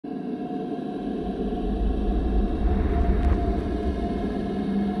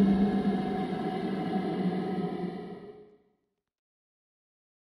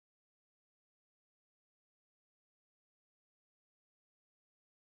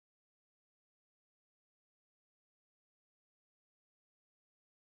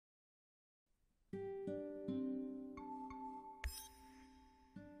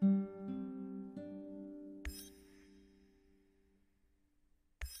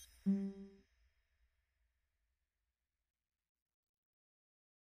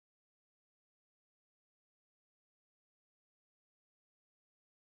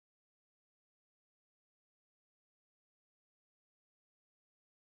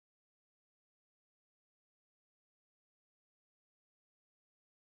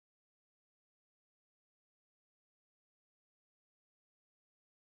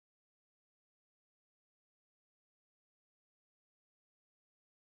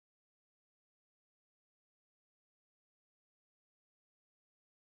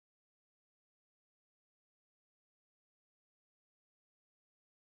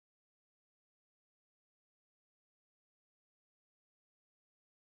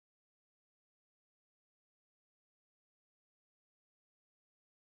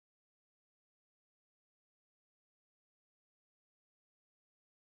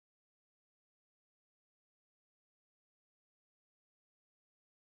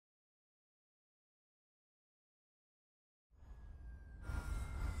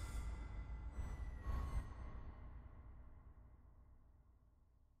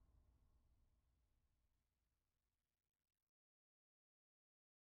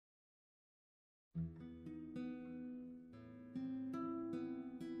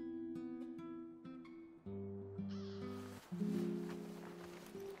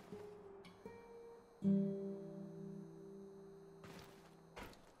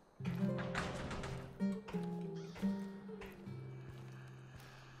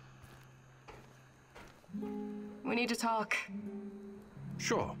We need to talk.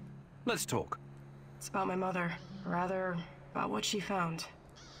 Sure. Let's talk. It's about my mother. Rather, about what she found.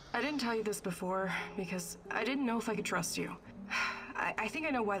 I didn't tell you this before, because I didn't know if I could trust you. I think I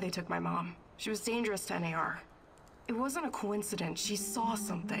know why they took my mom. She was dangerous to NAR. It wasn't a coincidence. She saw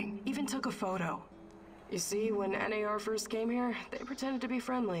something, even took a photo. You see, when NAR first came here, they pretended to be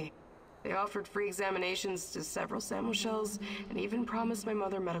friendly. They offered free examinations to several sample shells, and even promised my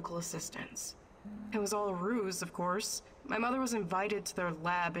mother medical assistance. It was all a ruse, of course. My mother was invited to their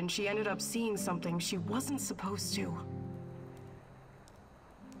lab, and she ended up seeing something she wasn't supposed to.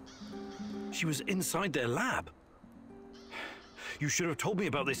 She was inside their lab? You should have told me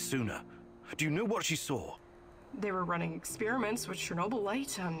about this sooner. Do you know what she saw? They were running experiments with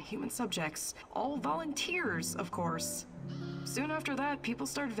Chernobylite on human subjects. All volunteers, of course. Soon after that, people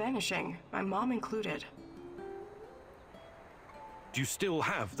started vanishing, my mom included. Do you still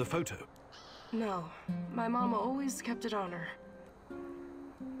have the photo? No, my mom always kept it on her.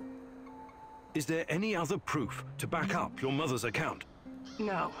 Is there any other proof to back up your mother's account?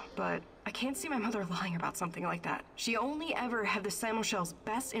 No, but I can't see my mother lying about something like that. She only ever had the Samuel's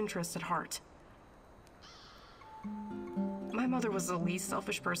best interests at heart. My mother was the least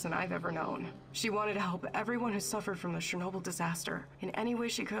selfish person I've ever known. She wanted to help everyone who suffered from the Chernobyl disaster in any way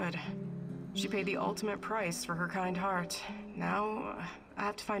she could. She paid the ultimate price for her kind heart. Now, I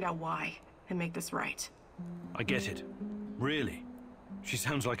have to find out why and make this right. I get it. Really. She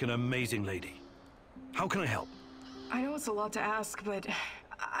sounds like an amazing lady. How can I help? I know it's a lot to ask, but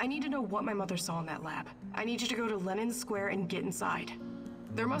I need to know what my mother saw in that lab. I need you to go to Lenin Square and get inside.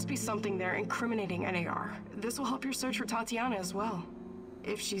 There must be something there incriminating NAR. This will help your search for Tatiana as well.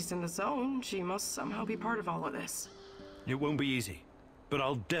 If she's in the zone, she must somehow be part of all of this. It won't be easy, but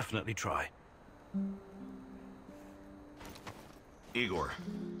I'll definitely try. Igor,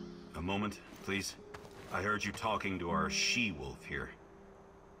 a moment, please. I heard you talking to our she-wolf here.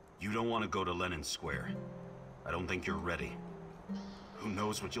 You don't want to go to Lenin Square. I don't think you're ready. Who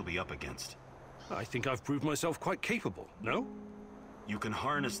knows what you'll be up against? I think I've proved myself quite capable, no? You can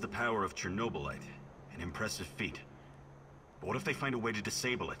harness the power of Chernobylite, an impressive feat. But what if they find a way to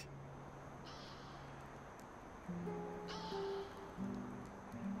disable it?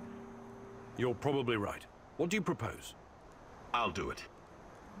 You're probably right. What do you propose? I'll do it.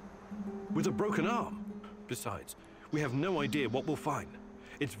 With a broken arm? Besides, we have no idea what we'll find.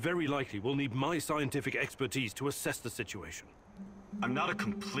 It's very likely we'll need my scientific expertise to assess the situation. I'm not a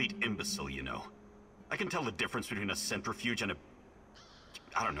complete imbecile, you know. I can tell the difference between a centrifuge and a...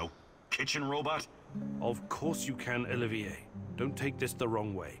 I don't know, kitchen robot? Of course you can, Olivier. Don't take this the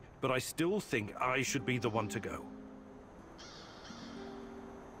wrong way, but I still think I should be the one to go.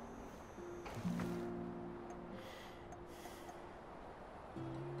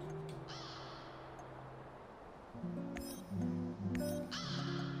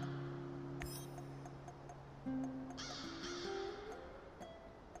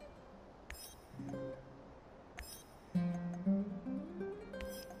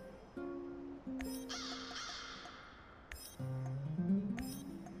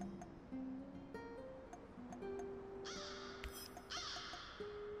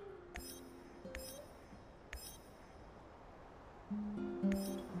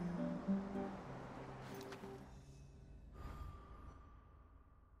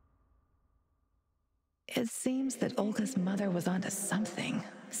 It seems that Olga's mother was onto something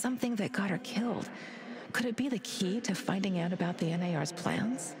that got her killed. Could it be the key to finding out about the NAR's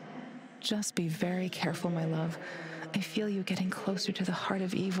plans? Just be very careful, my love. I feel you getting closer to the heart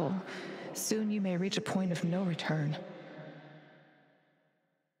of evil. Soon you may reach a point of no return.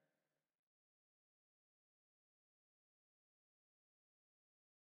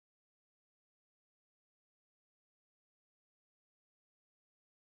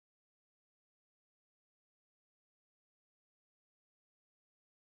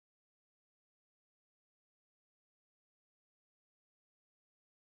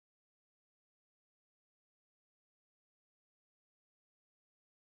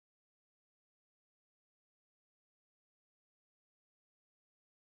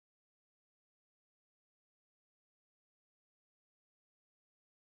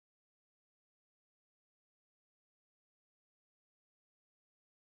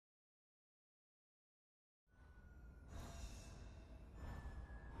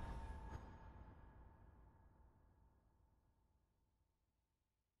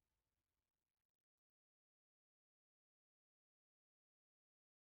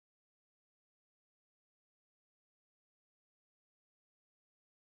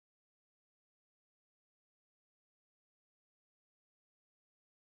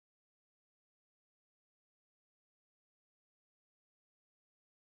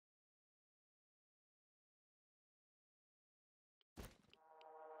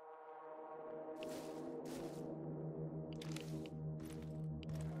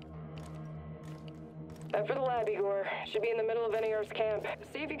 Head for the lab, Igor. Should be in the middle of NAR's camp.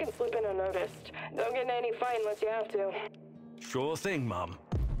 See if you can slip in unnoticed. Don't get in any fight unless you have to. Sure thing, Mom.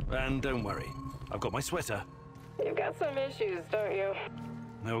 And don't worry, I've got my sweater. You've got some issues, don't you?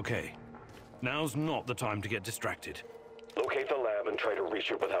 Okay. Now's not the time to get distracted. Locate the lab and try to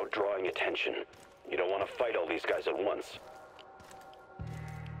reach it without drawing attention. You don't want to fight all these guys at once.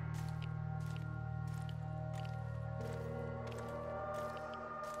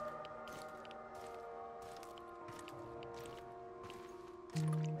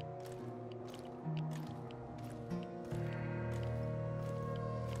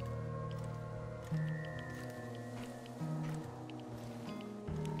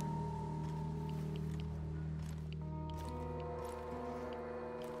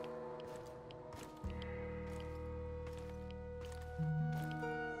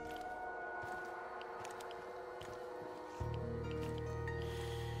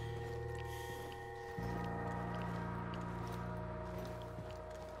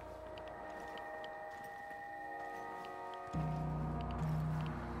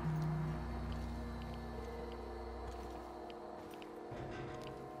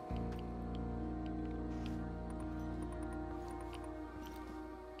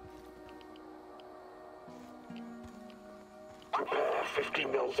 Prepare 50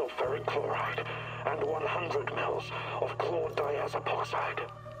 mils of ferric chloride and 100 mils of chlordiazepoxide.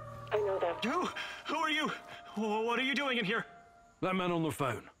 I know that. Who are you? What are you doing in here? That man on the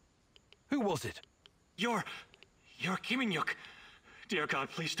phone. Who was it? You're Kiminyuk. Dear God,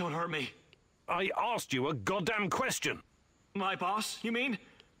 please don't hurt me. I asked you a goddamn question. My boss, you mean?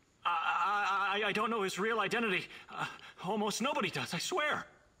 I don't know his real identity. Almost nobody does, I swear.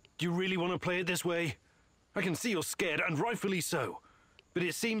 Do you really want to play it this way? I can see you're scared, and rightfully so. But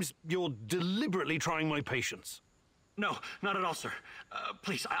it seems you're deliberately trying my patience. No, not at all, sir.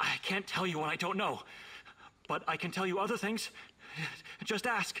 Please, I can't tell you what I don't know. But I can tell you other things. Just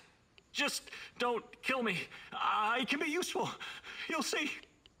ask. Just don't kill me. I can be useful. You'll see.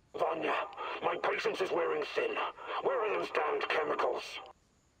 Vanya, my patience is wearing thin. Where are those damned chemicals?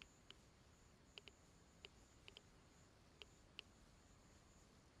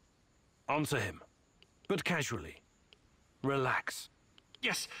 Answer him. But casually. Relax.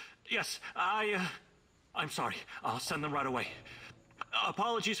 Yes, I'm sorry. I'll send them right away.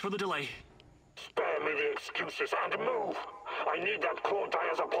 Apologies for the delay. Spare me the excuses and move! I need that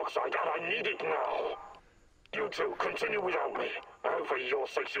chlordiazepoxide and I need it now! You two, continue without me. I hope for your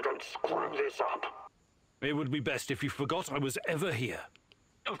sakes you don't screw this up. It would be best if you forgot I was ever here.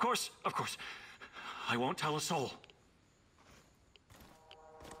 Of course. I won't tell a soul.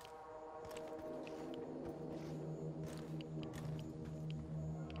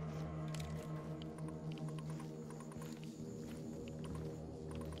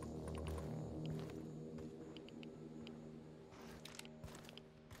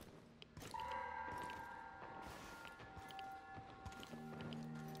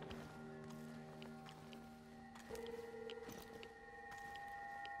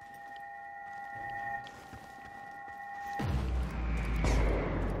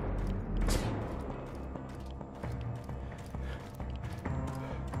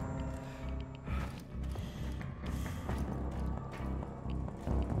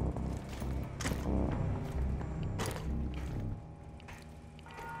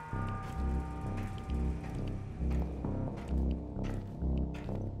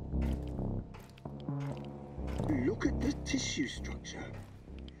 Look at the tissue structure.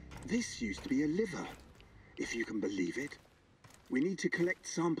 This used to be a liver, if you can believe it. We need to collect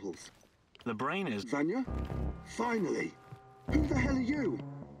samples. The brain is... Vanya? Finally! Who the hell are you?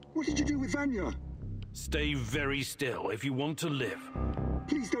 What did you do with Vanya? Stay very still if you want to live.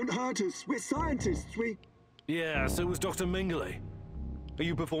 Please don't hurt us. We're scientists, Yeah, so was Dr. Mengele. Are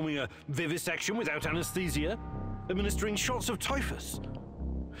you performing a vivisection without anesthesia? Administering shots of typhus?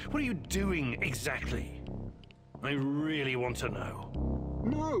 What are you doing exactly? I really want to know.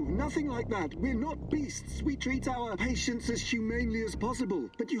 No, nothing like that. We're not beasts. We treat our patients as humanely as possible.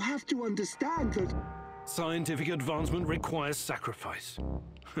 But you have to understand that... Scientific advancement requires sacrifice.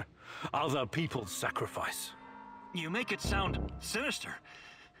 Other people's sacrifice. You make it sound sinister.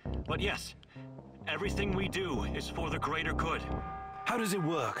 But yes, everything we do is for the greater good. How does it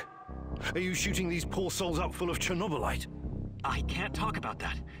work? Are you shooting these poor souls up full of Chernobylite? I can't talk about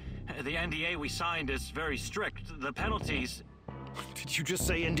that. The NDA we signed is very strict. The penalties... Did you just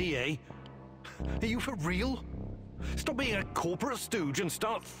say NDA? Are you for real? Stop being a corporate stooge and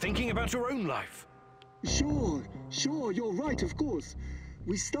start thinking about your own life. Sure, you're right, of course.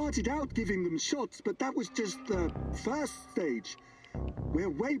 We started out giving them shots, but that was just the first stage. We're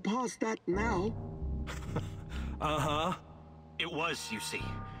way past that now. Uh-huh. It was, you see.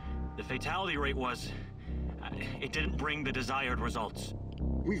 The fatality rate was... it didn't bring the desired results.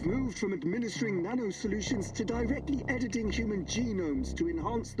 We've moved from administering nano-solutions to directly editing human genomes to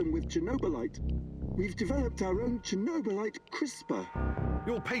enhance them with Chernobylite. We've developed our own Chernobylite CRISPR.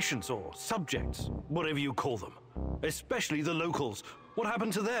 Your patients or subjects, whatever you call them, especially the locals, what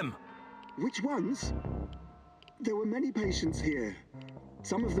happened to them? Which ones? There were many patients here.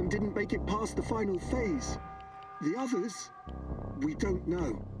 Some of them didn't make it past the final phase. The others, we don't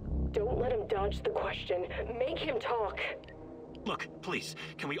know. Don't let him dodge the question. Make him talk. Look, please,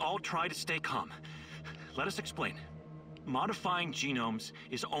 can we all try to stay calm? Let us explain. Modifying genomes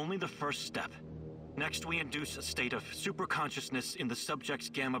is only the first step. Next, we induce a state of superconsciousness in the subject's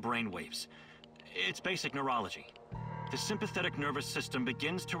gamma brainwaves. It's basic neurology. The sympathetic nervous system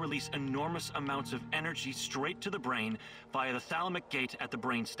begins to release enormous amounts of energy straight to the brain via the thalamic gate at the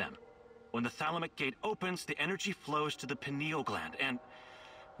brainstem. When the thalamic gate opens, the energy flows to the pineal gland and...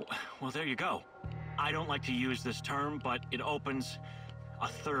 well, there you go. I don't like to use this term, but it opens a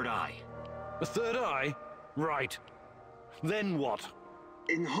third eye. A third eye? Right. Then what?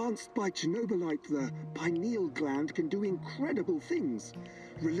 Enhanced by Chernobylite, the pineal gland can do incredible things.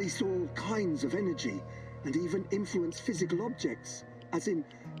 Release all kinds of energy, and even influence physical objects, as in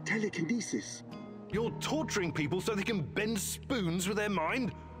telekinesis. You're torturing people so they can bend spoons with their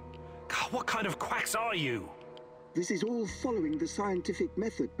mind? God, what kind of quacks are you? This is all following the scientific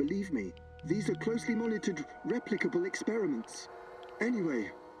method, believe me. These are closely monitored, replicable experiments.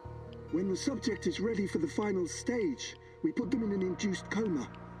 Anyway, when the subject is ready for the final stage, we put them in an induced coma.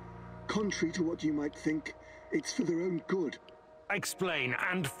 Contrary to what you might think, it's for their own good. Explain,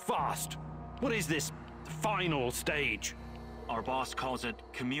 and fast. What is this final stage? Our boss calls it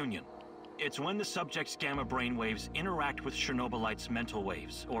communion. It's when the subject's gamma brainwaves interact with Chernobylite's mental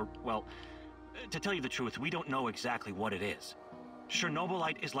waves, or, well, to tell you the truth, we don't know exactly what it is.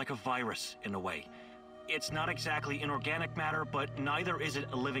 Chernobylite is like a virus, in a way. It's not exactly inorganic matter, but neither is it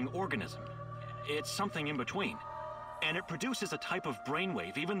a living organism. It's something in between. And it produces a type of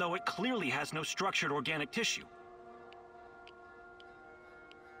brainwave, even though it clearly has no structured organic tissue.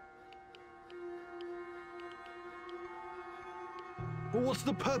 Well, what's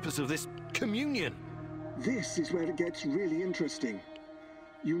the purpose of this communion? This is where it gets really interesting.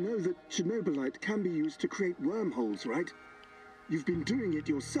 You know that Chernobylite can be used to create wormholes, right? You've been doing it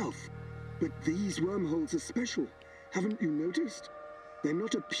yourself. But these wormholes are special. Haven't you noticed? They're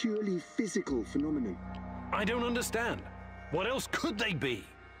not a purely physical phenomenon. I don't understand. What else could they be?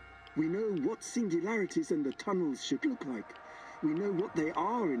 We know what singularities and the tunnels should look like. We know what they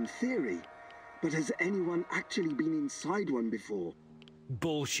are in theory. But has anyone actually been inside one before?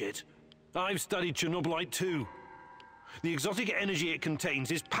 Bullshit. I've studied Chernobylite too. The exotic energy it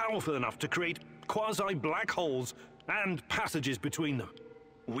contains is powerful enough to create quasi-black holes and passages between them.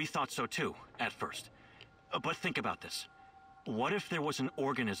 We thought so too, at first. But think about this. What if there was an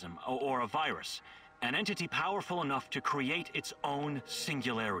organism, or a virus, an entity powerful enough to create its own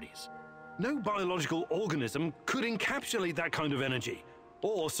singularities? No biological organism could encapsulate that kind of energy,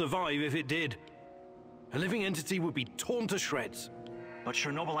 or survive if it did. A living entity would be torn to shreds. But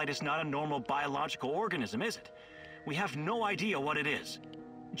Chernobylite is not a normal biological organism, is it? We have no idea what it is.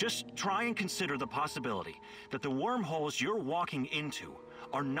 Just try and consider the possibility that the wormholes you're walking into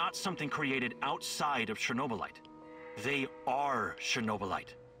are not something created outside of Chernobylite. They are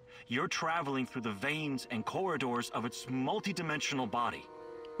Chernobylite. You're traveling through the veins and corridors of its multidimensional body.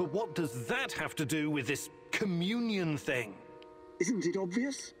 But what does that have to do with this communion thing? Isn't it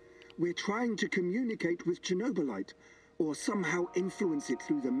obvious? We're trying to communicate with Chernobylite, or somehow influence it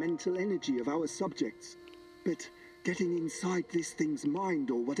through the mental energy of our subjects. But getting inside this thing's mind,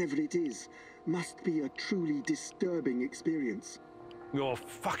 or whatever it is, must be a truly disturbing experience. You're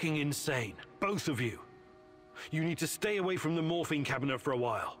fucking insane, both of you. You need to stay away from the morphine cabinet for a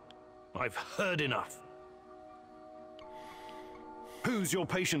while. I've heard enough. Who's your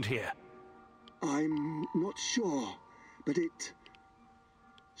patient here? I'm not sure, but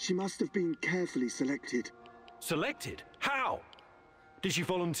she must have been carefully selected. Selected? How? Did she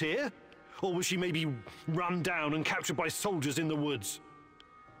volunteer? Or was she maybe run down and captured by soldiers in the woods?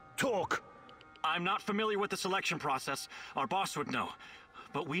 Talk! I'm not familiar with the selection process. Our boss would know.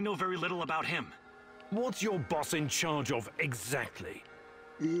 But we know very little about him. What's your boss in charge of exactly?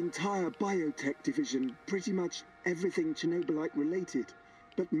 The entire biotech division, pretty much everything Chernobylite related,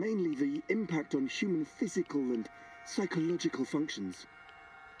 but mainly the impact on human physical and psychological functions.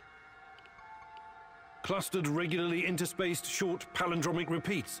 Clustered, regularly interspaced, short palindromic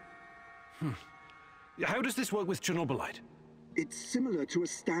repeats. How does this work with Chernobylite? It's similar to a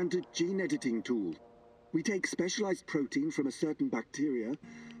standard gene editing tool. We take specialized protein from a certain bacteria,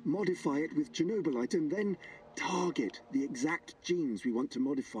 modify it with Chernobylite, and then target the exact genes we want to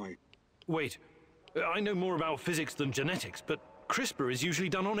modify. Wait, I know more about physics than genetics, but CRISPR is usually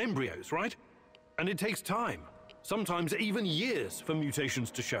done on embryos, right? And it takes time, sometimes even years, for mutations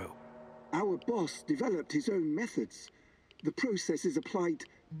to show. Our boss developed his own methods. The process is applied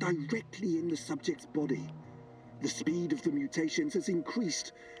directly in the subject's body. The speed of the mutations has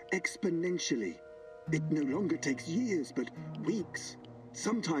increased exponentially. It no longer takes years, but weeks,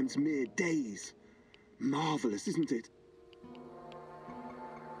 sometimes mere days. Marvelous, isn't it?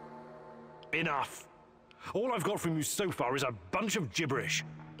 Enough. All I've got from you so far is a bunch of gibberish.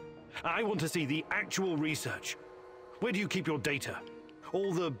 I want to see the actual research. Where do you keep your data?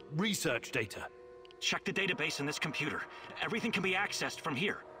 All the research data? Check the database in this computer. Everything can be accessed from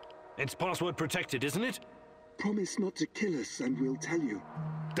here. It's password protected, isn't it? Promise not to kill us and we'll tell you.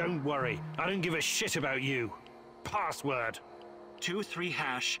 Don't worry. I don't give a shit about you. Password.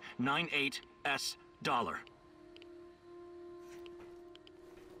 23#98S$.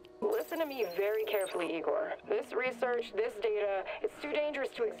 Listen to me very carefully, Igor. This research, this data, it's too dangerous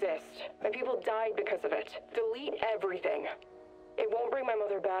to exist. My people died because of it. Delete everything. It won't bring my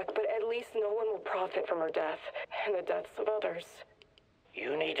mother back, but at least no one will profit from her death, and the deaths of others.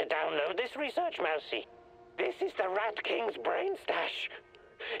 You need to download this research, Mousy. This is the Rat King's brain stash.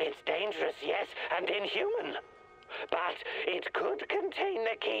 It's dangerous, yes, and inhuman. But it could contain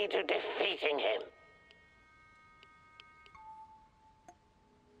the key to defeating him.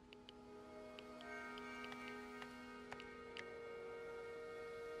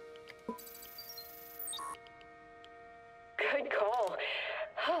 Good call.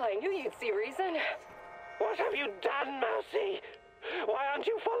 Oh, I knew you'd see reason. What have you done, Mousy? Why aren't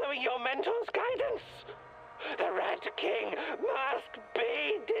you following your mentor's guidance? The Rat King must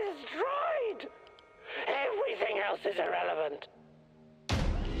be destroyed. Everything else is irrelevant.